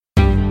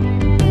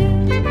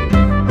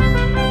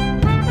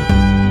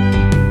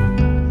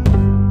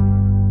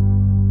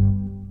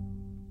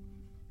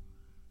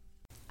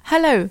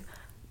Hello,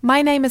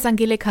 my name is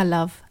Angelika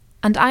Love,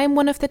 and I am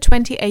one of the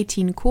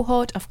 2018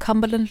 cohort of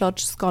Cumberland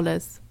Lodge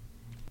Scholars.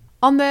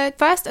 On the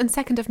 1st and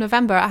 2nd of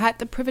November, I had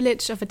the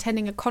privilege of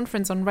attending a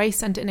conference on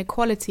race and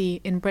inequality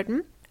in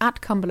Britain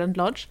at Cumberland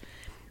Lodge.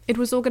 It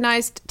was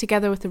organised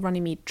together with the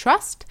Runnymede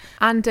Trust,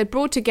 and it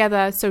brought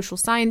together social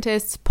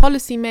scientists,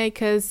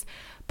 policymakers,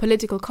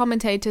 political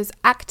commentators,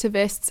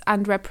 activists,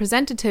 and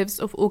representatives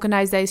of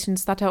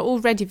organisations that are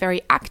already very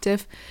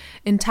active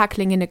in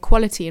tackling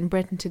inequality in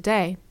Britain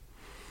today.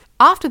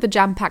 After the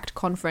jam-packed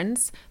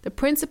conference, the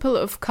principal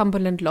of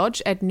Cumberland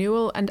Lodge, Ed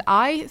Newell, and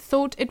I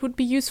thought it would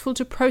be useful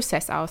to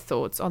process our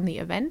thoughts on the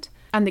event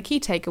and the key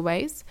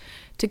takeaways,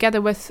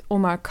 together with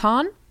Omar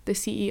Khan, the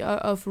CEO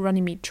of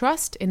Runnymede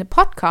Trust, in a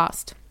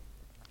podcast.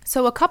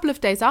 So a couple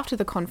of days after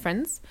the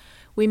conference,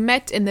 we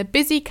met in the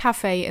busy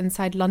cafe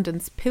inside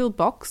London's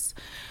Pillbox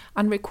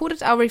and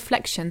recorded our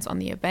reflections on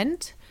the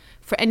event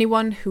for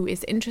anyone who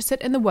is interested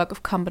in the work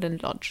of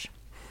Cumberland Lodge.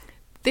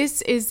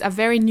 This is a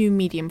very new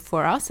medium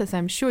for us, as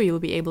I'm sure you'll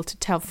be able to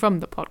tell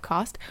from the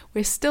podcast.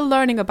 We're still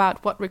learning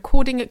about what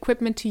recording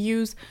equipment to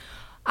use,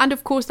 and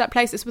of course that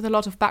places with a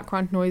lot of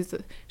background noise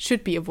that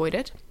should be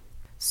avoided.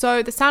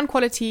 So the sound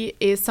quality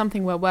is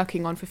something we're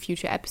working on for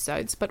future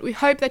episodes, but we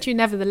hope that you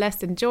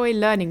nevertheless enjoy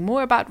learning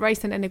more about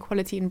race and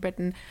inequality in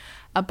Britain,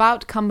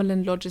 about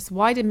Cumberland Lodge's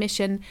wider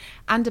mission,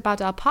 and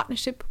about our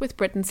partnership with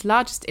Britain's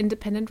largest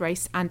independent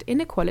race and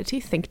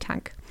inequality think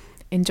tank.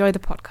 Enjoy the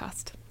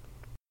podcast.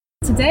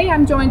 Today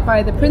I'm joined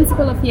by the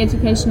principal of the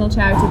educational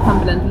charity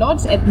Cumberland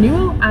Lodge, Ed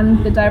Newell,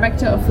 and the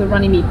director of the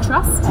Runnymede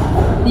Trust,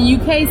 the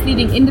UK's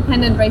leading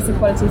independent race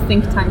equality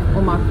think tank,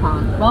 Omar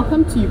Khan.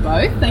 Welcome to you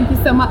both. Thank you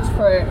so much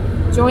for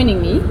joining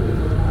me.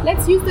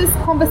 Let's use this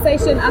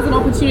conversation as an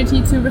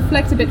opportunity to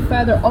reflect a bit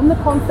further on the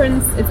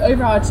conference, its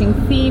overarching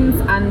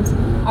themes, and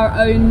our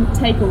own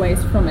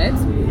takeaways from it.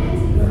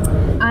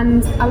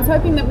 And I was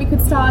hoping that we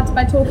could start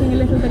by talking a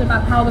little bit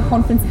about how the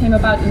conference came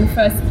about in the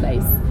first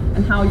place,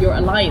 and how your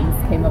alliance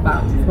came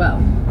about as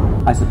well.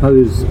 I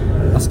suppose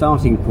a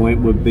starting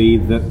point would be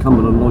that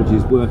Cumberland Lodge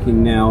is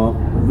working now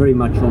very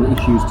much on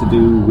issues to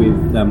do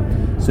with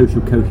social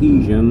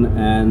cohesion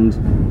and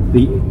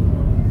the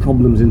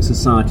problems in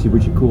society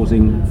which are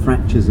causing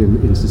fractures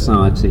in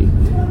society.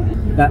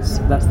 That's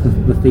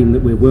the theme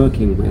that we're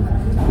working with.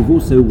 We've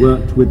also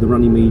worked with the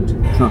Runnymede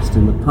Trust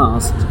in the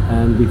past,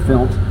 and we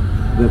felt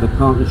that a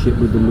partnership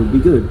with them would be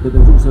good, but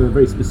there's also a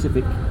very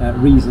specific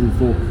reason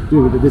for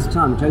doing it at this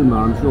time, which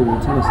Omar, I'm sure,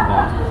 will tell us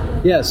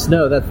about. Yes,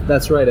 no,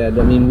 that's right, Ed.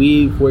 I mean,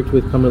 we've worked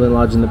with Cumberland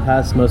Lodge in the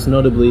past. Most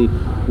notably,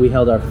 we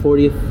held our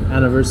 40th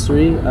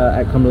anniversary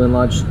at Cumberland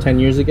Lodge 10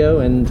 years ago,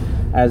 and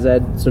as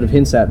Ed sort of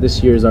hints at,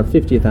 this year is our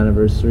 50th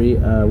anniversary.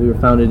 We were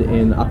founded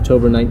in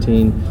October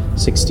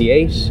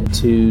 1968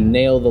 to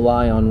nail the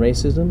lie on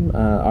racism.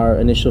 Our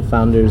initial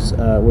founders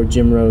were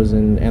Jim Rose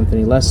and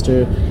Anthony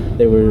Lester.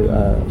 They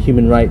were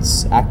human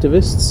rights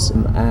activists,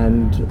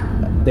 and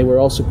they were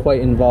also quite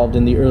involved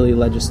in the early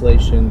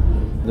legislation,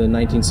 the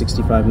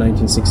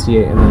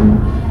 1965-1968, and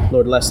then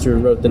Lord Lester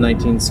wrote the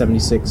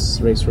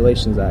 1976 Race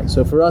Relations Act.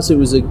 So for us, it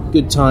was a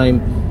good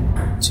time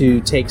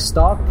to take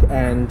stock,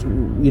 and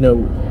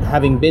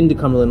having been to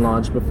Cumberland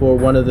Lodge before,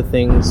 one of the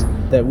things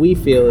that we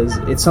feel is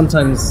it's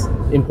sometimes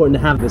important to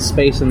have the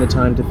space and the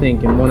time to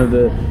think, and one of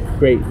the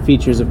great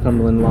features of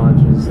Cumberland Lodge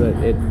is that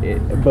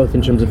it both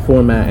in terms of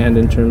format and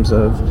in terms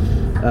of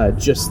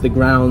just the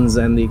grounds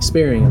and the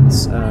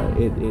experience,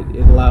 it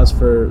allows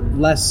for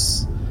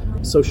less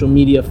social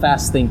media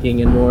fast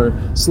thinking and more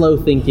slow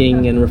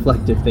thinking and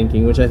reflective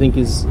thinking, which I think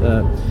is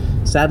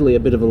sadly a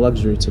bit of a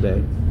luxury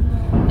today.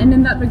 And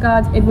in that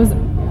regard, it was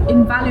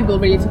invaluable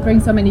really to bring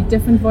so many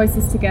different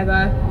voices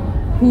together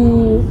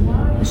who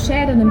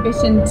shared an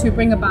ambition to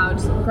bring about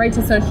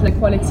greater social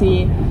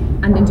equality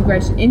and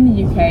integration in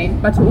the UK,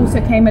 but who also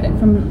came at it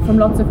from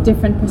lots of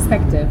different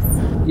perspectives.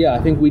 Yeah, I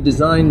think we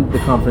designed the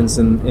conference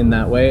in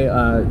that way.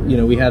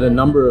 We had a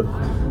number of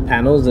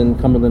panels, and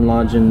Cumberland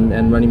Lodge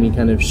and Runnymede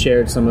kind of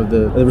shared some of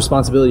the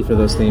responsibility for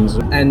those themes.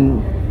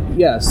 And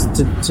yes,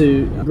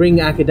 to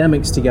bring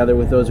academics together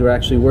with those who are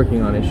actually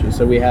working on issues.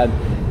 So we had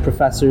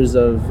professors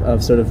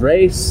of sort of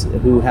race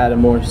who had a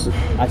more,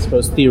 I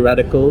suppose,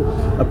 theoretical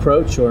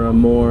approach or a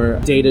more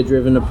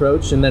data-driven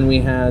approach. And then we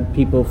had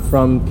people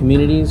from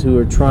communities who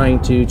were trying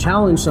to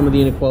challenge some of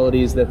the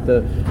inequalities that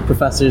the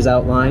professors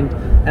outlined.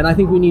 And I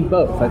think we need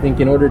both. I think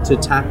in order to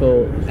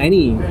tackle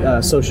any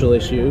social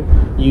issue,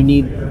 you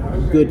need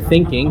good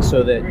thinking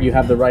so that you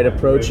have the right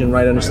approach and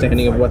right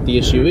understanding of what the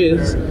issue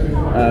is.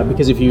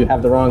 Because if you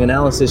have the wrong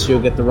analysis, you'll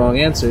get the wrong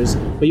answers.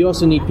 But you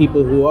also need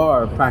people who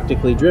are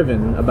practically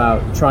driven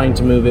about trying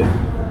to move it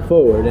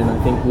forward. And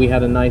I think we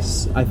had a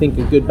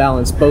good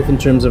balance, both in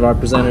terms of our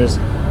presenters,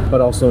 but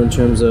also in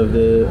terms of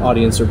the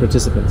audience or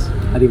participants.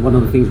 I think one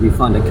of the things we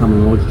find at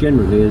Cumberland Lodge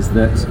generally is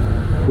that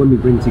when we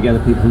bring together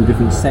people from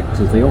different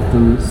sectors, they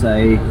often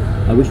say,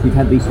 I wish we'd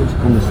had these sorts of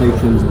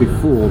conversations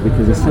before,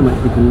 because there's so much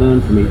we can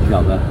learn from each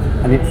other,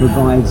 and it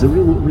provides a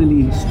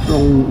really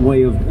strong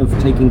way of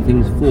taking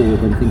things forward,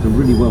 and things are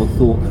really well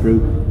thought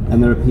through,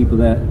 and there are people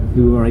there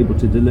who are able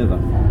to deliver.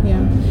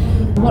 Yeah.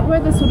 What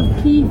were the sort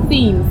of key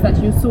themes that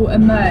you saw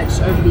emerge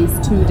over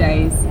these 2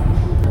 days?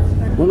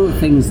 One of the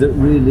things that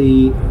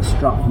really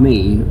struck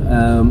me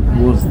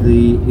was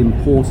the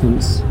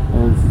importance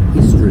of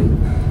history,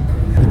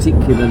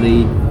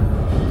 particularly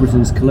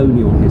Britain's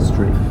colonial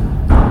history.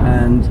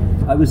 And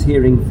I was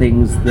hearing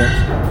things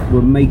that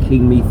were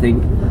making me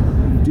think,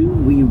 do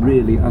we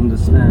really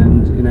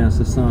understand in our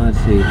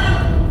society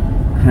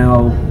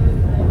how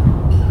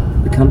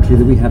the country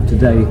that we have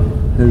today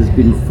has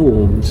been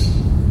formed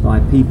by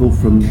people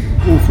from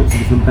all sorts of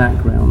different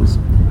backgrounds?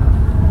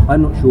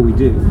 I'm not sure we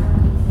do.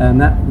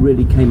 And that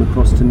really came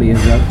across to me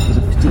as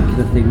a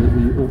particular thing that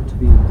we ought to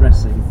be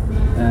addressing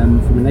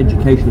from an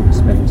educational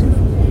perspective.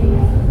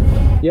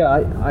 Yeah,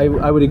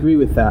 I would agree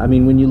with that. I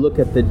mean, when you look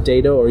at the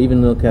data or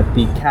even look at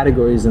the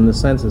categories in the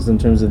census in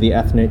terms of the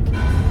ethnic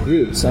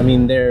groups, I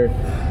mean,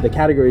 the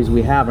categories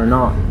we have are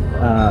not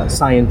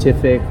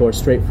scientific or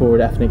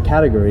straightforward ethnic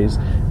categories.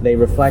 They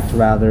reflect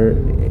rather,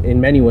 in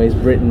many ways,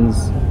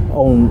 Britain's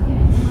own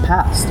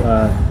past.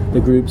 The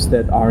groups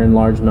that are in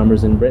large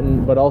numbers in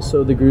Britain, but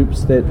also the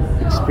groups that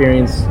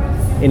experience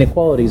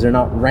inequalities are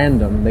not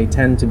random. They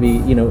tend to be,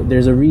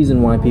 there's a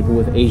reason why people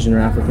with Asian or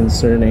African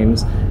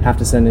surnames have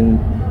to send in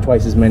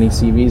twice as many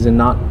CVs and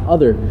not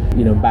other,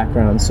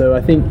 backgrounds. So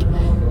I think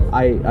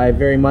I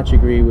very much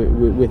agree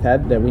with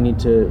Ed that we need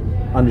to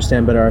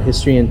understand better our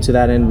history, and to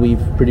that end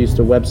we've produced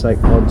a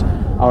website called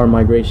Our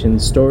Migration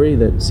Story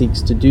that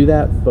seeks to do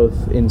that,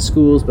 both in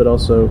schools but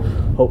also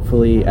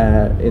hopefully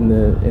in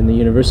the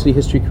university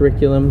history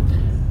curriculum.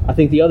 I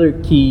think the other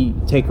key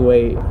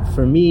takeaway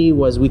for me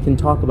was we can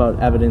talk about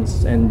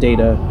evidence and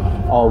data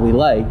all we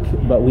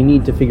like, but we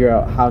need to figure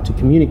out how to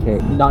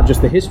communicate, not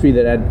just the history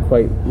that Ed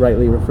quite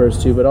rightly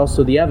refers to, but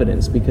also the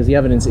evidence, because the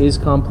evidence is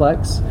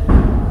complex.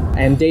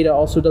 And data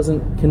also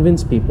doesn't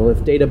convince people.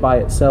 If data by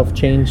itself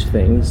changed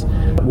things,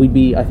 we'd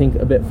be, I think,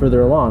 a bit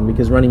further along,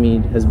 because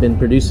Runnymede has been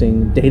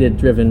producing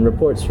data-driven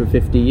reports for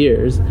 50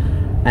 years.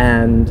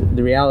 And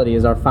the reality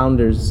is our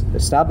founders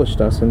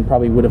established us and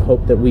probably would have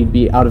hoped that we'd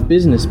be out of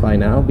business by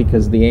now,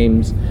 because the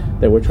aims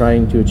that we're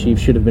trying to achieve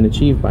should have been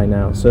achieved by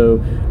now.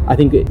 So I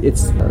think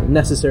it's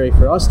necessary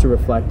for us to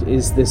reflect,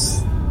 is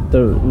this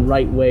the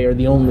right way or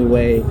the only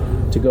way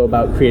to go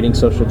about creating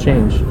social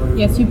change?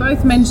 Yes, you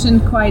both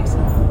mentioned quite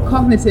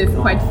cognitive,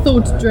 quite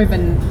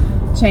thought-driven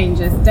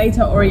changes,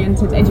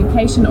 data-oriented,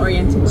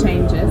 education-oriented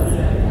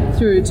changes,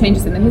 through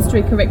changes in the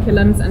history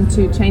curriculums and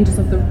to changes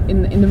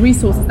in the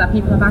resources that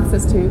people have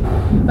access to.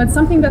 But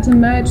something that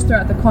emerged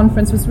throughout the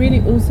conference was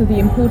really also the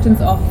importance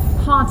of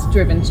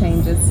heart-driven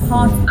changes,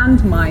 hearts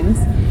and minds.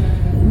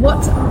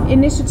 What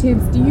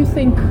initiatives do you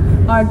think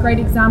are great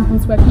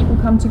examples where people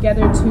come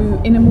together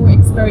to, in a more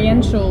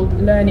experiential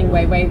learning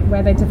way,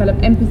 where they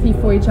develop empathy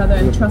for each other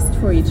and trust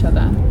for each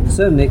other?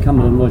 Certainly at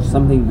Cumberland Lodge,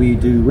 something we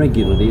do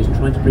regularly is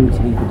try to bring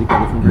people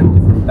together from very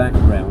different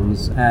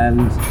backgrounds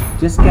and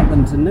just get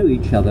them to know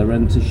each other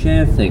and to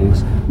share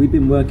things. We've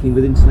been working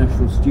with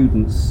international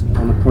students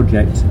on a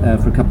project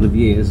for a couple of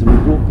years, and we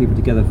brought people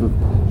together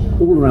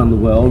from all around the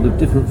world of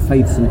different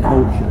faiths and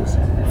cultures.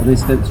 And they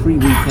spent 3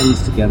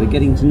 weekends together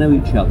getting to know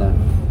each other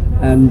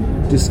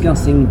and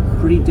discussing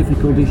pretty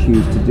difficult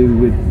issues to do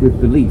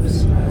with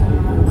beliefs.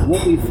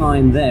 What we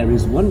find there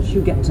is once you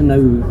get to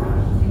know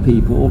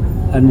people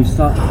and you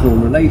start to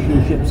form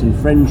relationships and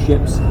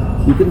friendships,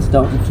 you can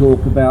start to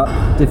talk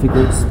about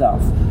difficult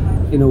stuff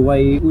in a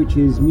way which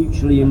is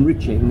mutually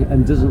enriching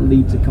and doesn't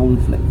lead to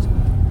conflict.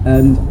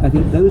 And I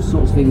think those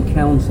sorts of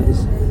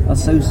encounters are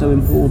so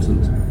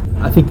important.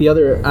 I think the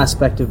other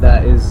aspect of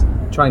that is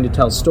trying to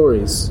tell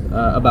stories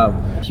about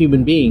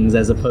human beings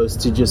as opposed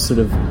to just sort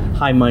of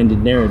high-minded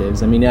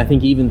narratives. I mean, I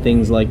think even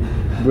things like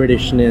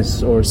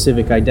Britishness or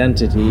civic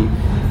identity,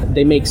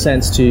 they make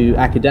sense to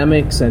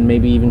academics and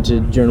maybe even to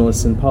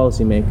journalists and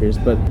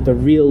policymakers, but the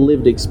real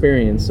lived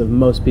experience of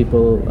most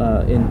people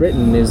in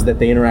Britain is that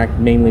they interact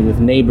mainly with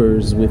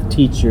neighbors, with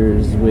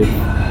teachers, with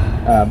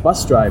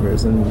bus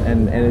drivers,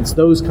 and it's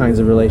those kinds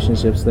of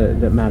relationships that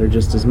matter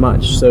just as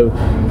much. So,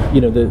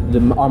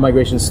 the Our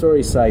Migration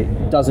Story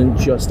site doesn't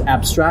just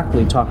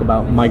abstractly talk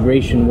about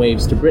migration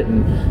waves to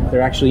Britain.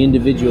 They're actually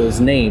individuals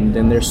named,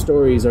 and their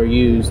stories are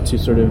used to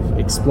sort of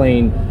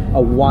explain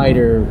a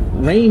wider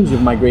range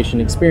of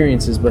migration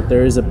experiences, but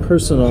there is a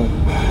personal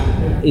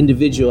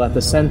individual at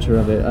the center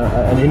of it,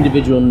 an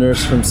individual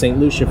nurse from St.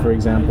 Lucia, for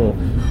example,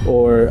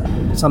 or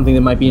something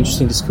that might be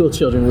interesting to school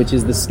children, which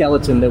is the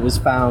skeleton that was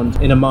found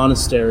in a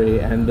monastery,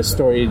 and the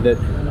story that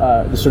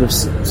the sort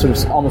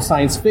of almost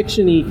science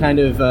fiction-y kind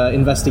of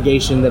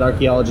investigation that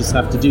archaeologists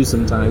have to do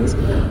sometimes.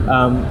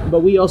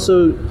 But we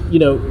also,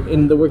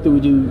 in the work that we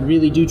do,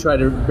 really do try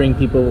to bring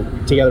people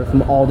together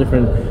from all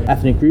different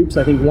ethnic groups.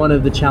 I think one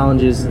of the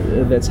challenges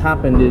that's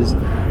happened is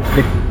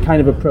the kind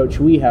of approach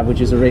we have,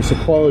 which is a race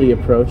equality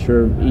approach,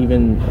 or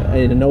even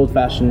in an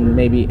old-fashioned,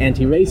 maybe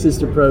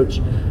anti-racist approach,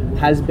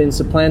 has been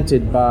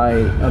supplanted by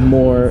a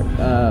more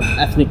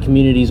ethnic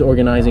communities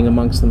organizing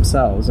amongst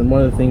themselves. And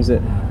one of the things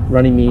that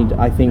Runnymede,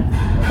 I think,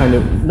 kind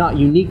of not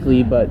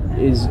uniquely, but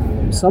is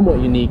somewhat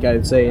unique, I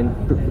would say, in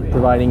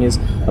providing is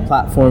a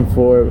platform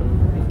for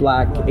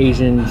Black,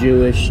 Asian,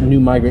 Jewish, new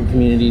migrant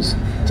communities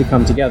to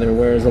come together,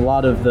 whereas a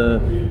lot of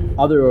the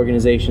other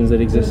organizations that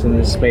exist in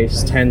this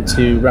space tend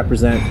to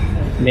represent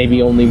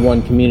maybe only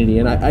one community.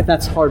 And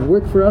that's hard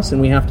work for us, and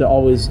we have to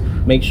always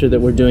make sure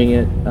that we're doing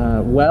it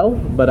well,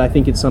 but I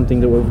think it's something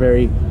that we're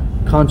very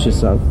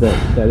conscious of,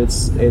 that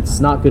it's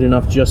not good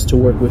enough just to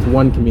work with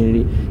one community.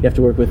 You have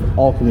to work with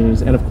all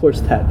communities, and of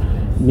course that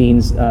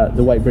means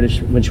the white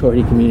British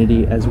majority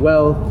community as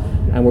well.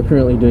 And we're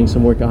currently doing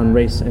some work on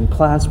race and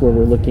class, where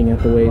we're looking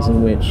at the ways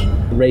in which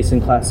race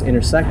and class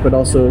intersect, but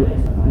also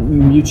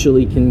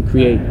mutually can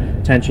create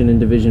tension and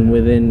division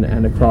within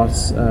and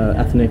across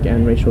ethnic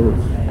and racial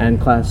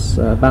and class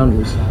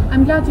boundaries.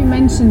 I'm glad you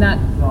mentioned that.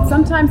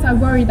 Sometimes I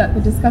worry that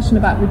the discussion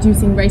about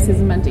reducing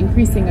racism and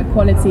increasing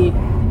equality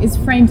is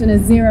framed in a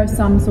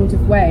zero-sum sort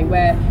of way,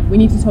 where we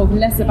need to talk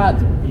less about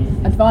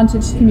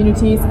advantaged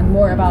communities and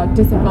more about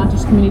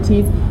disadvantaged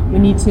communities. We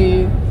need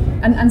to,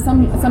 and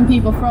some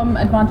people from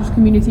advantaged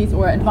communities,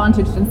 or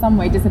advantaged in some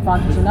way,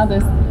 disadvantaged in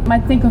others,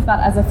 might think of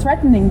that as a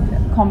threatening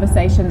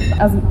conversation,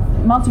 as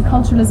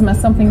multiculturalism as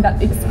something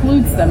that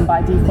excludes them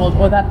by default,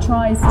 or that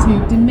tries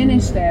to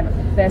diminish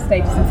their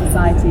status in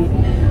society.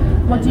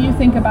 What do you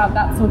think about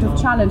that sort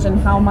of challenge, and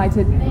how might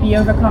it be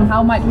overcome?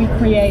 How might we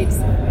create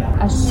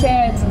a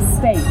shared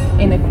stake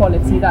in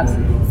equality that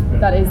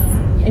is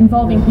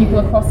involving people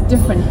across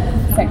different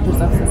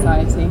sectors of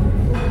society?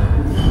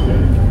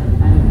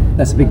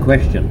 That's a big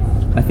question.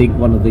 I think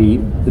one of the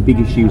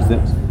big issues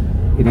that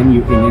in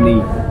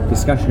any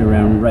discussion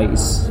around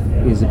race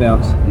is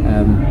about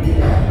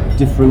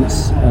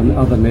difference and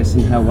otherness,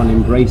 and how one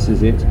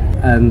embraces it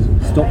and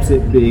stops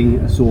it being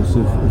a source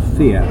of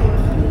fear.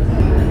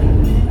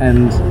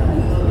 And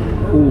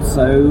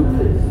also,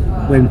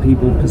 when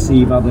people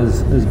perceive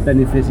others as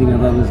benefiting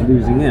and others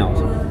losing out,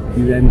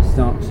 you then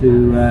start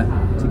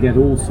to get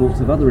all sorts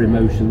of other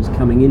emotions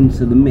coming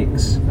into the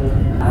mix,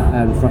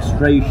 and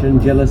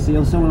frustration, jealousy,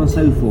 and so on and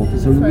so forth.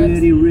 It's a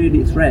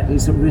really threat.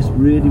 It's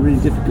really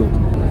difficult,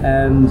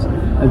 and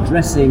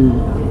addressing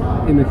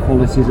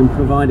inequalities and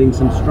providing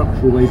some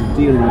structural ways of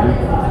dealing with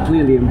them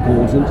clearly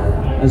important,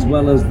 as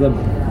well as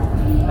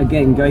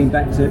going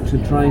back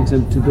to trying to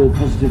build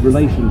positive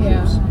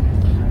relationships.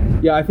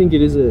 Yeah, I think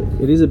it is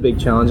a big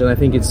challenge, and I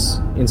think it's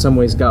in some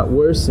ways got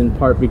worse, in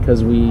part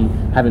because we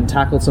haven't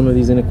tackled some of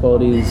these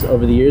inequalities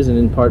over the years, and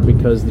in part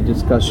because the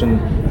discussion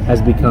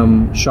has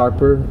become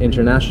sharper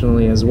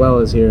internationally as well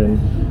as here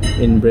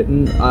in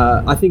Britain.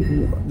 I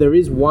think there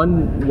is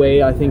one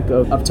way, I think,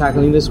 of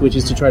tackling this, which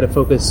is to try to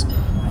focus,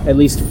 at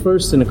least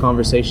first in a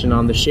conversation,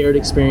 on the shared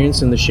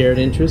experience and the shared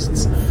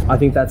interests. I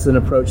think that's an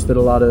approach that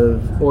a lot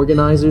of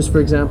organizers,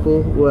 for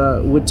example,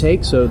 would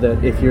take, so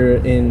that if you're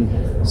in,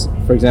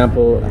 for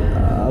example,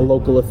 a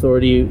local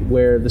authority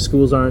where the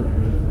schools aren't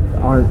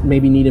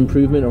maybe need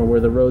improvement, or where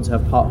the roads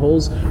have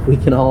potholes,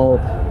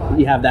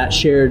 you have that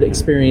shared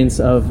experience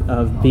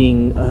of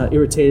being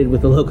irritated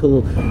with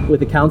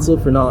the council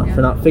for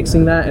not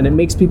fixing that, and it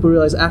makes people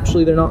realize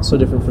actually they're not so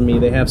different from me.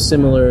 They have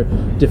similar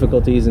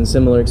difficulties and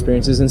similar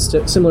experiences and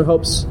similar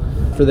hopes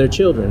for their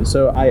children.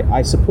 So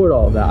I support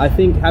all of that. I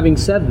think, having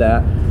said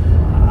that,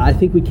 I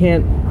think we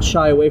can't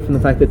shy away from the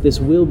fact that this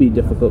will be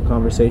difficult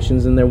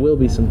conversations and there will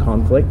be some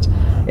conflict.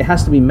 It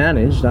has to be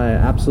managed. I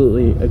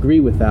absolutely agree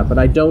with that, but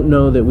I don't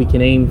know that we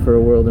can aim for a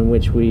world in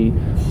which we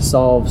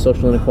solve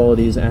social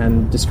inequalities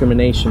and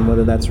discrimination,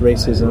 whether that's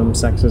racism,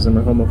 sexism,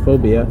 or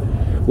homophobia,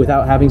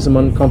 without having some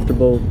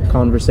uncomfortable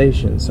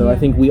conversations. So I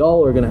think we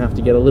all are going to have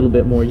to get a little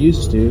bit more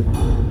used to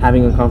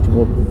having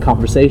uncomfortable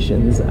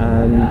conversations.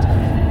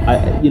 And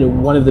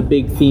one of the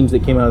big themes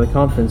that came out of the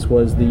conference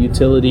was the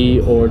utility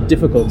or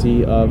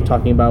difficulty of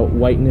talking about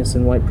whiteness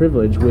and white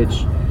privilege,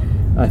 which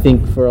I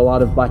think for a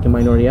lot of Black and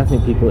minority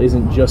ethnic people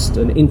isn't just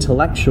an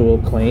intellectual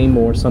claim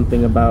or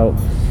something about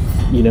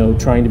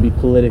trying to be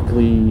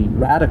politically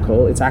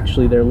radical. It's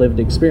actually their lived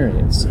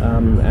experience,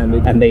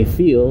 and they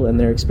feel, and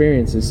their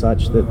experience is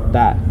such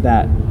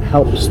that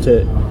helps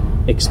to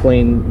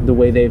explain the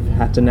way they've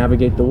had to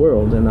navigate the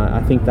world. And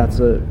I think that's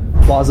a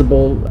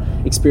plausible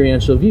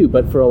experiential view,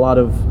 but for a lot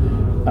of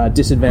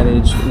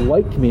disadvantaged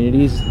white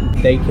communities,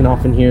 they can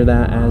often hear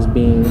that as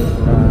being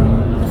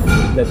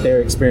that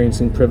they're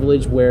experiencing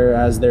privilege,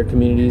 whereas their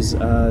communities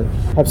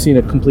have seen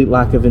a complete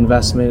lack of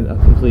investment, a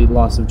complete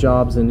loss of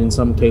jobs, and in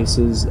some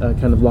cases a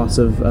kind of loss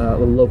of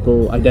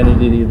local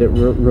identity that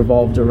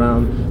revolved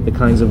around the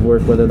kinds of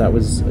work, whether that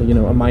was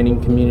a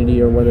mining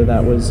community or whether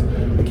that was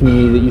a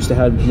community that used to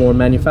have more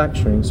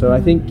manufacturing. So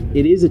I think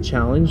it is a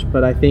challenge,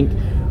 but I think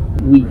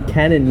we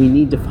can and we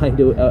need to find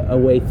a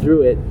way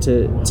through it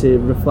to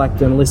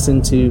reflect and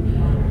listen to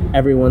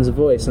everyone's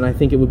voice. And I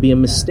think it would be a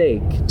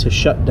mistake to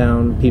shut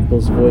down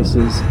people's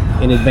voices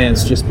in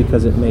advance just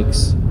because it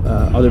makes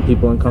other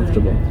people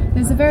uncomfortable.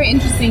 There's a very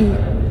interesting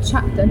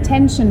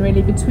tension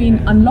really between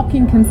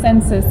unlocking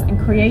consensus and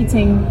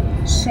creating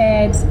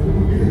shared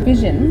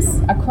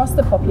visions across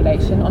the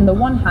population on the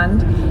one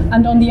hand,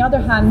 and on the other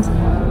hand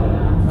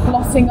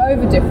glossing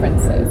over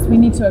differences. We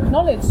need to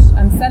acknowledge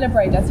and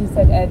celebrate, as you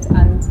said, Ed,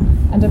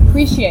 and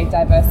appreciate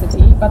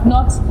diversity, but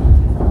not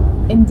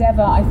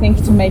endeavour, I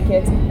think, to make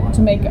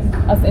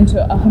us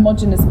into a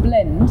homogeneous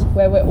blend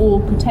where we're all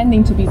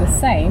pretending to be the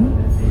same.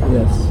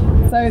 Yes.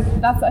 So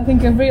that's, I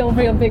think, a real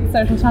big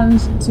social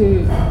challenge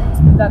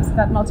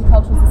that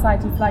multicultural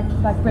societies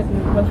like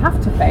Britain will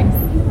have to face.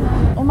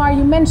 Omar,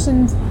 you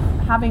mentioned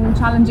having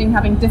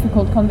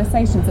difficult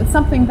conversations. It's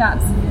something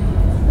that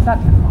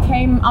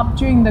came up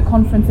during the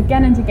conference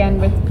again and again,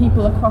 with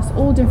people across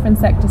all different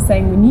sectors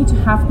saying we need to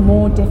have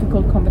more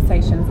difficult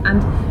conversations.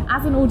 And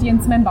as an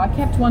audience member, I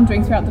kept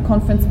wondering throughout the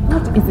conference,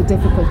 what is a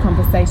difficult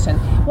conversation?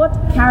 What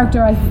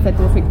characterizes it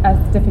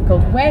as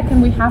difficult? Where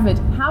can we have it?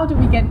 How do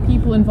we get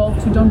people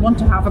involved who don't want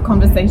to have a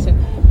conversation?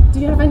 Do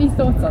you have any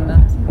thoughts on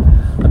that?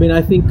 I mean,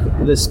 I think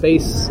the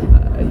space,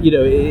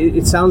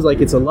 it sounds like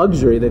it's a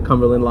luxury, the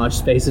Cumberland Lodge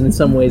space, and in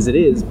some ways it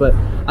is, but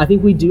I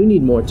think we do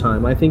need more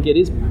time. I think it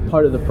is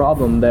part of the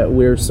problem that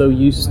we're so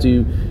used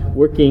to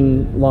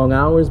working long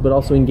hours, but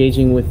also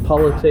engaging with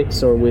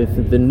politics or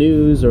with the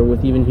news or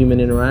with even human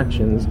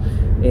interactions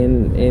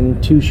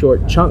in too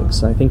short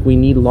chunks. I think we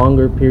need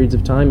longer periods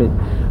of time.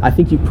 I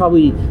think you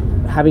probably,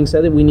 having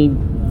said that we need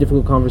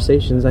difficult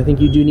conversations, I think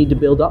you do need to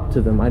build up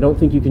to them. I don't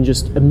think you can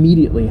just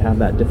immediately have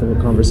that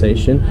difficult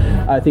conversation.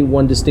 I think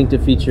one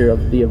distinctive feature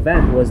of the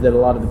event was that a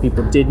lot of the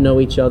people did know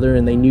each other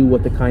and they knew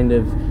what the kind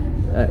of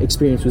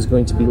experience was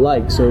going to be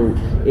like. So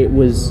it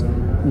was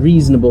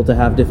reasonable to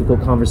have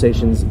difficult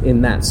conversations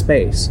in that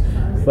space.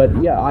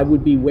 But yeah, I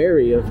would be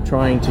wary of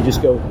trying to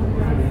just go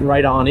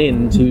right on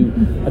into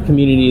a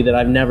community that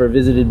I've never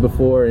visited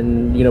before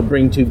and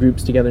bring two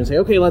groups together and say,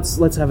 okay,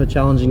 let's have a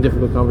challenging,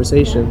 difficult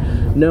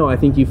conversation. No, I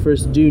think you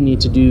first do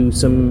need to do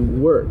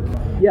some work.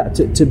 Yeah,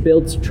 to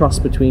build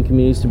trust between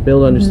communities, to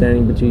build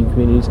understanding between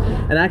communities,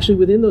 and actually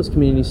within those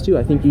communities too.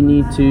 I think you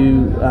need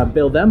to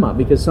build them up,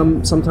 because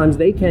sometimes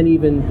they can't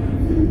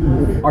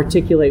even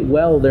articulate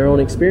well their own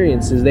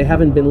experiences. They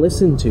haven't been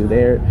listened to.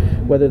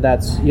 Whether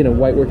that's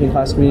white working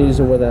class communities,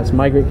 or whether that's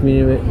migrant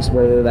communities,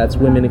 whether that's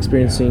women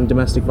experiencing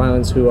domestic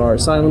violence who are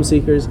asylum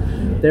seekers,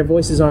 their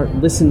voices aren't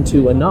listened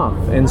to enough,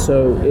 and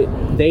so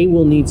they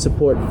will need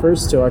support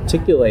first to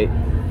articulate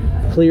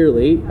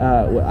clearly,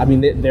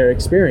 their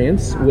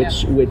experience,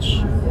 which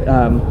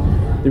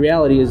the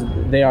reality is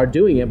they are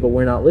doing it, but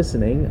we're not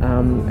listening,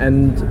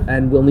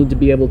 and we'll need to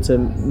be able to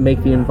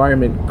make the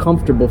environment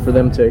comfortable for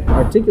them to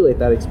articulate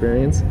that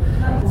experience.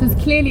 So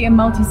it's clearly a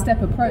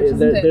multi-step approach,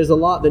 isn't it? There's a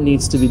lot that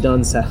needs to be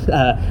done,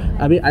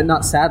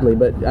 not sadly,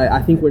 but I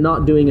think we're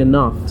not doing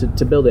enough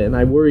to build it, and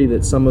I worry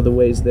that some of the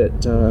ways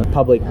that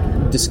public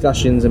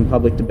discussions and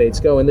public debates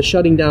go, and the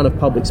shutting down of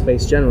public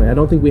space generally, I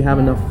don't think we have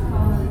enough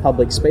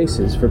public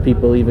spaces for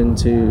people even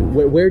to...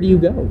 Where do you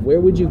go? Where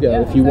would you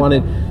go if you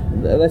wanted...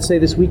 Let's say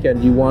this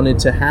weekend you wanted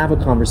to have a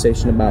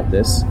conversation about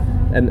this,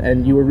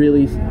 and you were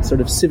really sort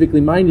of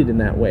civically minded in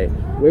that way.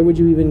 Where would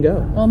you even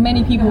go? Well,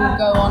 many people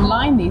go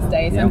online these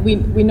days, and we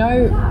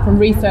know from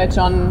research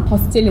on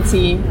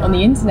hostility on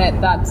the internet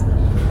that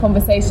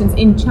conversations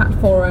in chat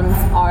forums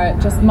are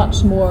just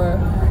much more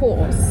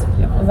coarse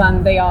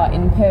than they are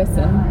in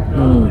person.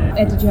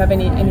 Ed, did you have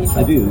any thoughts?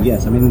 I do,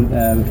 yes.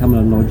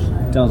 Cumberland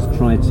Lodge does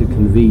try to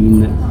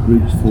convene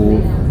groups for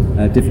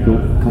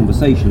difficult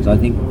conversations. I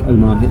think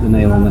Omar hit the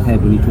nail on the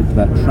head when he talked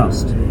about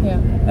trust.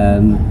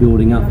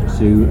 Building up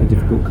to a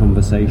difficult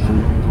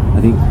conversation.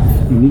 I think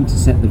you need to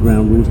set the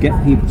ground rules,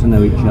 get people to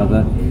know each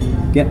other,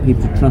 get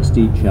people to trust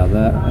each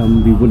other,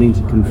 and be willing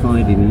to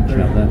confide in each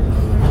other.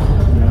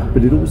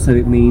 But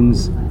it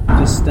means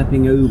just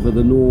stepping over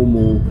the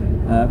normal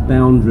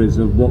boundaries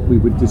of what we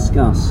would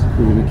discuss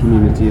within a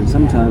community. And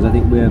sometimes I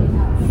think we're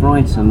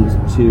frightened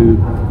to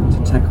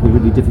tackle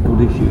really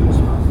difficult issues.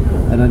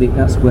 And I think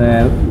that's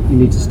where you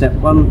need to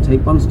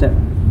take one step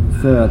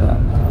further.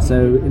 So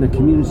in a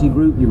community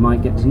group, you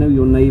might get to know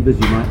your neighbours,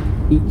 you might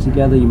eat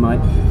together, you might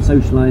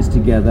socialise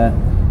together.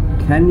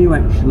 Can you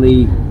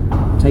actually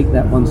take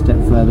that one step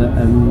further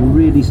and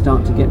really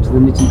start to get to the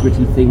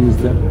nitty-gritty things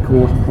that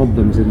cause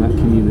problems in that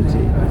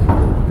community?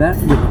 That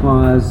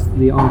requires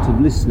the art of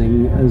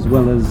listening as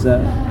well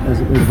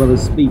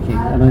as speaking.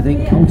 And I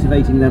think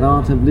cultivating that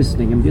art of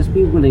listening and just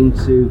being willing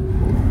to,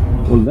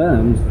 or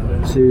learn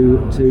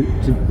to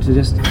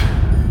just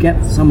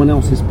get someone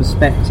else's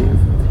perspective,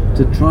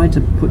 to try to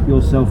put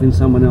yourself in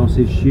someone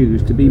else's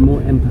shoes, to be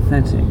more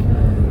empathetic.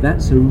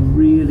 That's a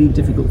really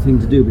difficult thing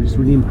to do, but it's a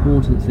really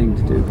important thing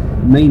to do.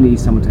 You may need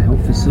someone to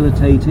help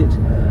facilitate it,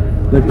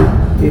 but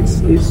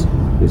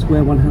it's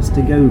where one has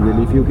to go,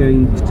 really, if you're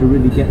going to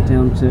really get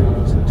down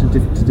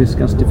to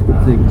discuss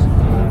difficult things.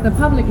 The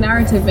public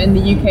narrative in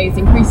the UK is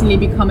increasingly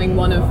becoming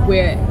one of,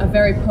 we're a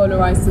very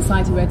polarised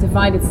society, we're a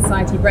divided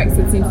society.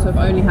 Brexit seems to have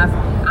only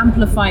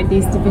amplified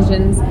these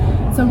divisions.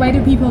 So where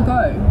do people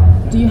go?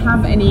 Do you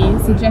have any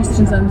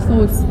suggestions and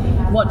thoughts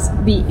what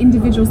the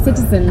individual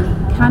citizen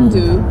can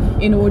do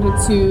in order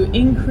to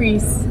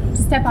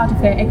step out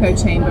of their echo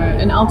chamber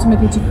and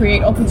ultimately to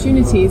create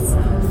opportunities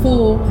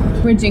for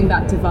bridging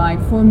that divide,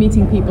 for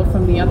meeting people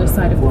from the other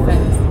side of the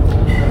fence?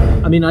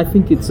 I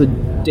think it's a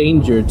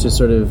danger to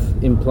sort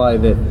of imply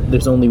that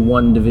there's only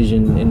one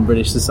division in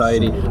British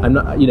society. I'm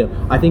not,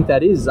 I think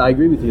I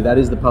agree with you, that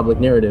is the public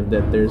narrative,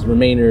 that there's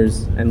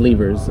Remainers and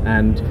Leavers,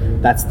 and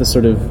that's the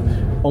sort of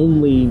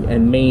only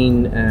and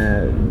main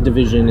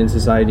division in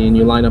society, and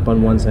you line up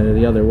on one side or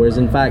the other. Whereas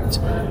in fact,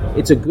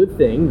 it's a good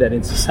thing that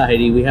in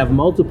society we have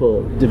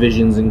multiple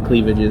divisions and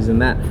cleavages,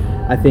 and that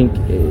I think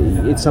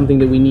it's something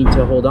that we need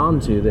to hold on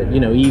to, that,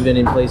 even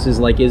in places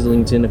like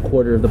Islington, a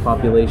quarter of the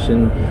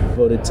population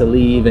voted to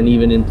leave, and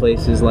even in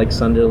places like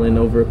Sunderland,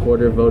 over a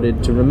quarter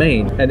voted to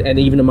remain. And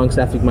even amongst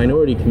ethnic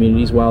minority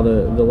communities, while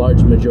the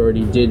large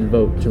majority did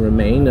vote to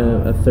remain,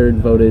 a third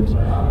voted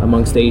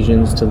amongst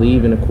Asians to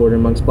leave, and a quarter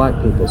amongst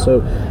black people.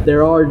 So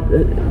there are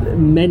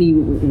many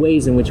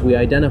ways in which we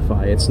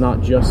identify. It's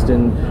not just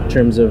in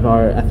terms of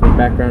our ethnic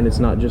background, it's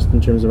not just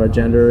in terms of our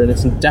gender, and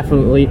it's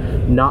definitely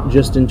not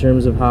just in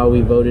terms of how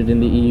we voted in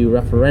the EU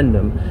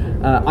referendum.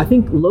 I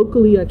think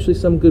locally, actually,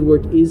 some good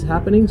work is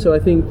happening. So I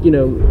think,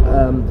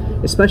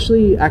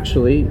 especially,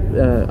 actually,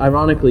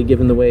 ironically,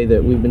 given the way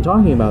that we've been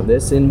talking about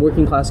this, in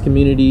working class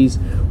communities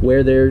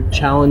where they're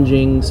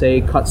challenging,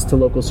 say, cuts to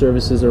local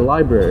services or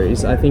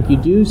libraries, I think you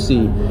do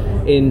see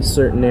in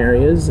certain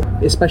areas,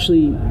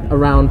 especially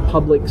around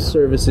public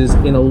services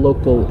in a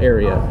local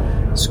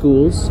area.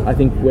 Schools, I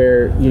think,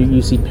 where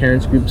you see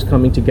parents groups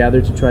coming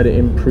together to try to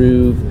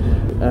improve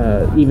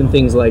even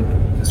things like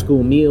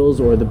school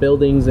meals or the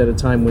buildings at a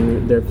time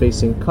when they're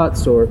facing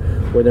cuts, or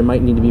where there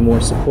might need to be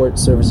more support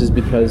services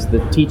because the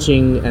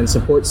teaching and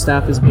support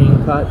staff is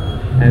being cut,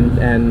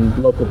 and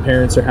local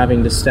parents are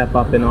having to step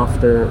up in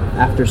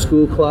after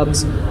school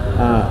clubs.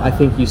 I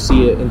think you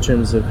see it in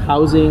terms of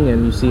housing,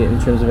 and you see it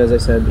in terms of, as I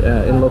said,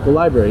 in local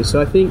libraries.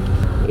 So I think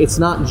it's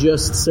not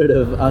just sort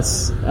of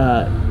us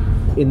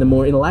in the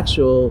more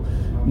intellectual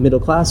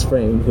middle class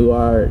frame who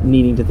are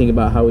needing to think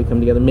about how we come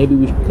together. Maybe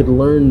we could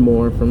learn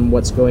more from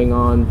what's going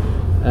on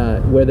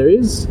where there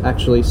is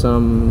actually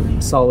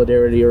some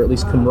solidarity, or at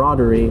least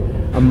camaraderie,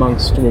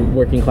 amongst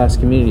working class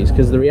communities.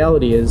 Because the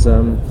reality is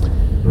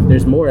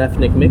there's more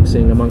ethnic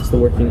mixing amongst the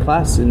working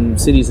class in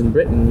cities in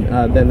Britain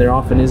than there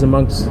often is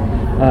amongst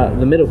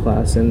the middle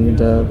class, and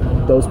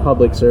those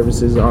public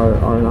services are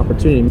an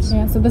opportunity.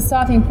 Yeah, so the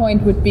starting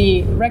point would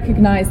be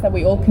recognize that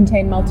we all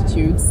contain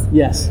multitudes.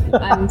 Yes.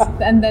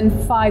 and then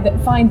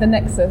find the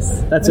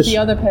nexus with the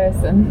other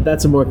person.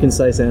 That's a more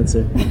concise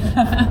answer.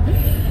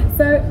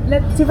 So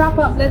to wrap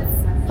up, let's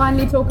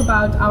finally talk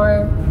about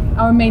our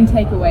main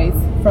takeaways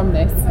from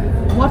this.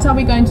 What are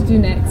we going to do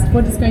next?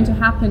 What is going to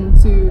happen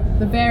to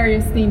the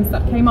various themes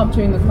that came up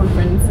during the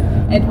conference?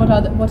 Ed, what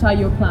are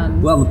your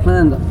plans? Well, the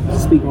plan, to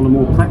speak on a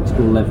more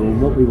practical level,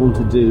 what we want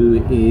to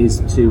do is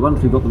to,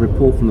 once we've got the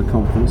report from the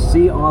conference,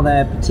 see are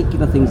there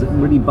particular things that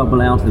really bubble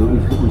out of it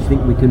we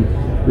think we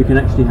can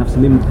actually have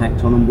some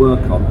impact on and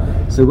work on.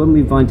 So when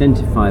we've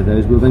identified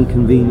those, we'll then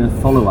convene a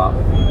follow-up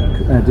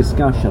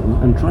discussion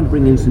and try to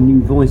bring in some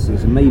new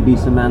voices, and maybe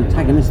some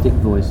antagonistic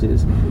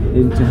voices,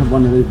 to have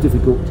one of those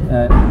difficult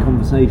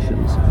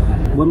conversations.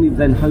 When we've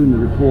then honed the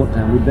report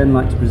down, we'd then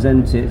like to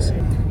present it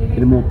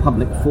in a more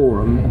public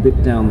forum a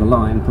bit down the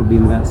line, probably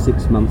in about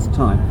 6 months'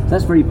 time. So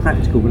that's very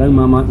practical, but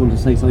Omar might want to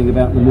say something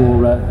about the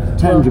more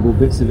tangible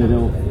bits of it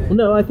all. Well,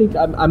 no, I think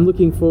I'm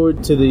looking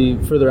forward to the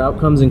further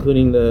outcomes,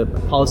 including the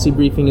policy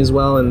briefing as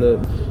well, and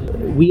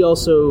we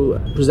also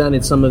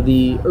presented some of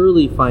the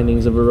early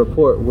findings of a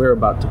report we're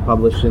about to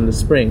publish in the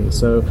spring.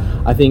 So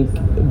I think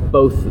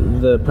both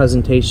the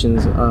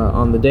presentations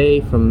on the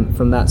day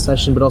from that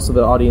session, but also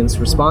the audience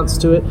response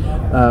to it,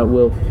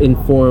 will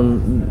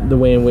inform the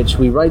way in which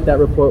we write that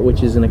report,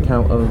 which is an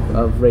account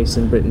of race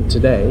in Britain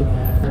today.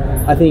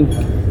 I think,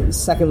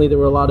 secondly, there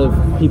were a lot of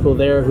people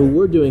there who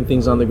were doing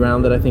things on the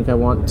ground that I think I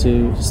want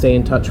to stay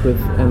in touch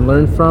with and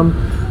learn from.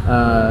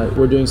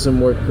 We're doing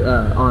some work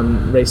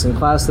on race and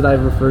class that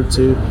I've referred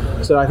to.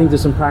 So I think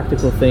there's some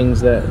practical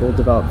things that will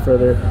develop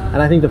further.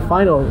 And I think the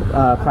final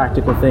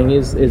practical thing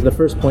is the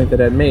first point that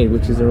Ed made,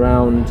 which is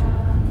around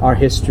our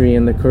history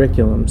and the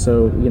curriculum.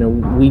 So,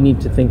 we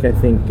need to think, I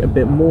think, a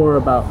bit more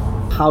about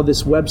how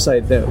this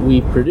website that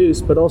we've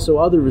produced, but also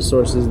other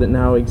resources that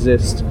now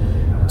exist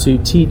to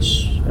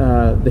teach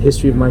the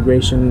history of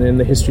migration and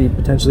the history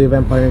potentially of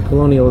empire and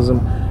colonialism,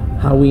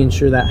 how we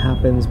ensure that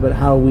happens, but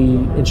how we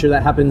ensure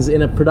that happens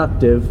in a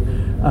productive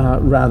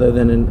rather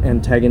than an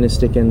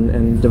antagonistic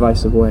and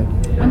divisive way.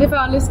 And if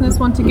our listeners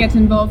want to get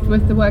involved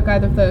with the work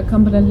either of the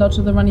Cumberland Lodge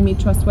or the Runnymede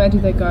Trust, where do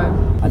they go?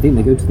 I think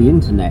they go to the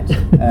internet,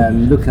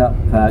 look up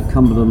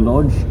Cumberland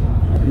Lodge,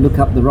 look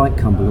up the right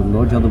Cumberland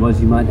Lodge, otherwise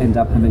you might end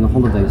up having a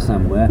holiday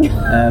somewhere,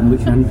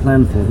 which you hadn't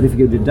planned for. But if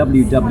you go to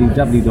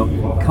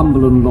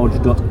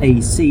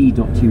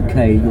www.cumberlandlodge.ac.uk,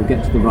 you'll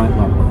get to the right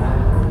one.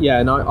 Yeah,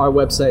 and our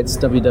website's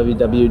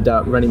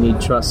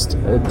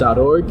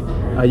www.runnymedetrust.org.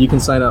 You can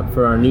sign up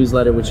for our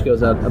newsletter, which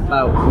goes out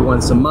about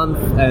once a month,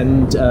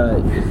 and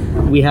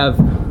we have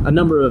a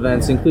number of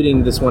events,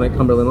 including this one at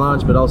Cumberland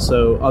Lodge, but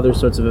also other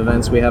sorts of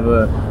events. We have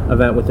an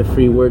event with the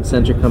Free Word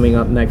Center coming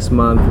up next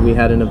month. We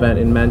had an event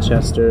in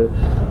Manchester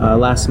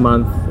last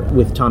month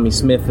with Tommy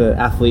Smith, an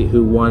athlete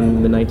who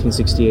won the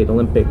 1968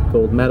 Olympic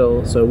gold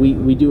medal. So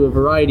we do a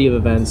variety of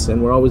events,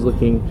 and we're always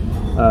looking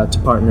to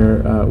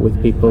partner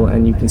with people,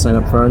 and you can sign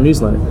up for our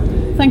newsletter.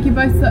 Thank you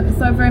both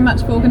so very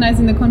much for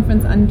organising the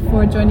conference and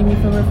for joining me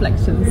for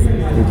Reflections.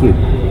 Thank you.